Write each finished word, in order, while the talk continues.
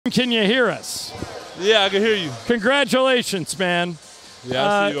Can you hear us? Yeah, I can hear you. Congratulations, man. Yeah,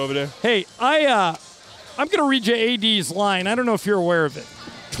 I see you over there. Hey, I'm going to read you AD's line. I don't know if you're aware of it.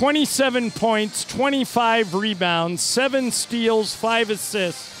 27 points, 25 rebounds, 7 steals, 5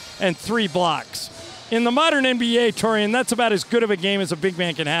 assists, and 3 blocks. In the modern NBA, Taurean, that's about as good of a game as a big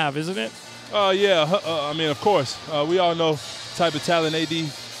man can have, isn't it? Yeah. I mean, of course. We all know the type of talent AD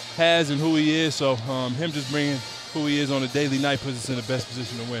has and who he is. So him just bringing who he is on a daily night puts us in the best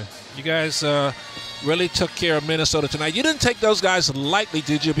position to win. You guys really took care of Minnesota tonight. You didn't take those guys lightly,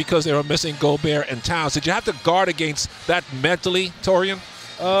 did you, because they were missing Gobert and Towns? Did you have to guard against that mentally, Taurean?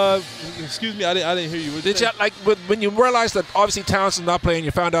 Excuse me, I didn't hear you. Did you, like, when you realized that obviously Towns is not playing,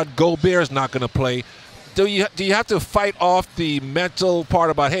 you found out Gobert is not going to play, do you have to fight off the mental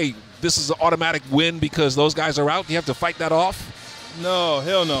part about, hey, this is an automatic win because those guys are out? Do you have to fight that off? No,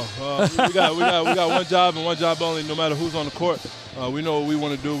 hell no. We got one job and one job only. No matter who's on the court, we know what we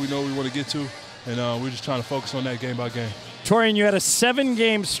want to do. We know what we want to get to, and we're just trying to focus on that game by game. Taurean, you had a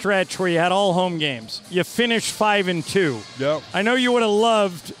 7-game stretch where you had all home games. You finished 5-2. Yep. I know you would have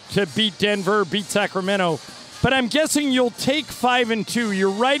loved to beat Denver, beat Sacramento, but I'm guessing you'll take 5-2.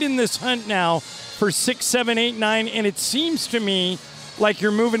 You're right in this hunt now for 6, 7, 8, 9, and it seems to me like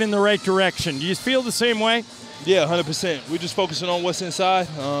you're moving in the right direction. Do you feel the same way? Yeah, 100%. We're just focusing on what's inside.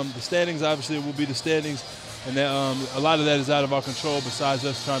 The standings, obviously, will be the standings, and that, a lot of that is out of our control besides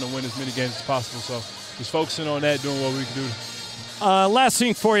us trying to win as many games as possible. So just focusing on that, doing what we can do. Last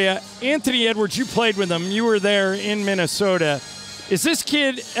thing for you, Anthony Edwards, you played with him. You were there in Minnesota. Is this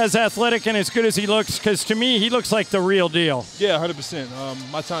kid as athletic and as good as he looks? Because to me, he looks like the real deal. Yeah,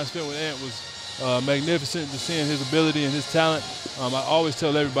 100%. My time spent with Ant was magnificent, just seeing his ability and his talent. I always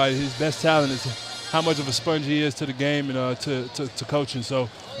tell everybody his best talent is how much of a sponge he is to the game and to coaching. So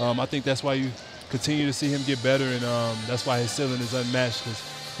I think that's why you continue to see him get better, and that's why his ceiling is unmatched, because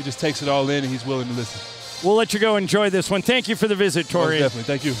he just takes it all in and he's willing to listen. We'll let you go enjoy this one. Thank you for the visit, Taurean. Most definitely.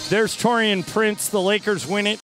 Thank you. There's Taurean Prince. The Lakers win it.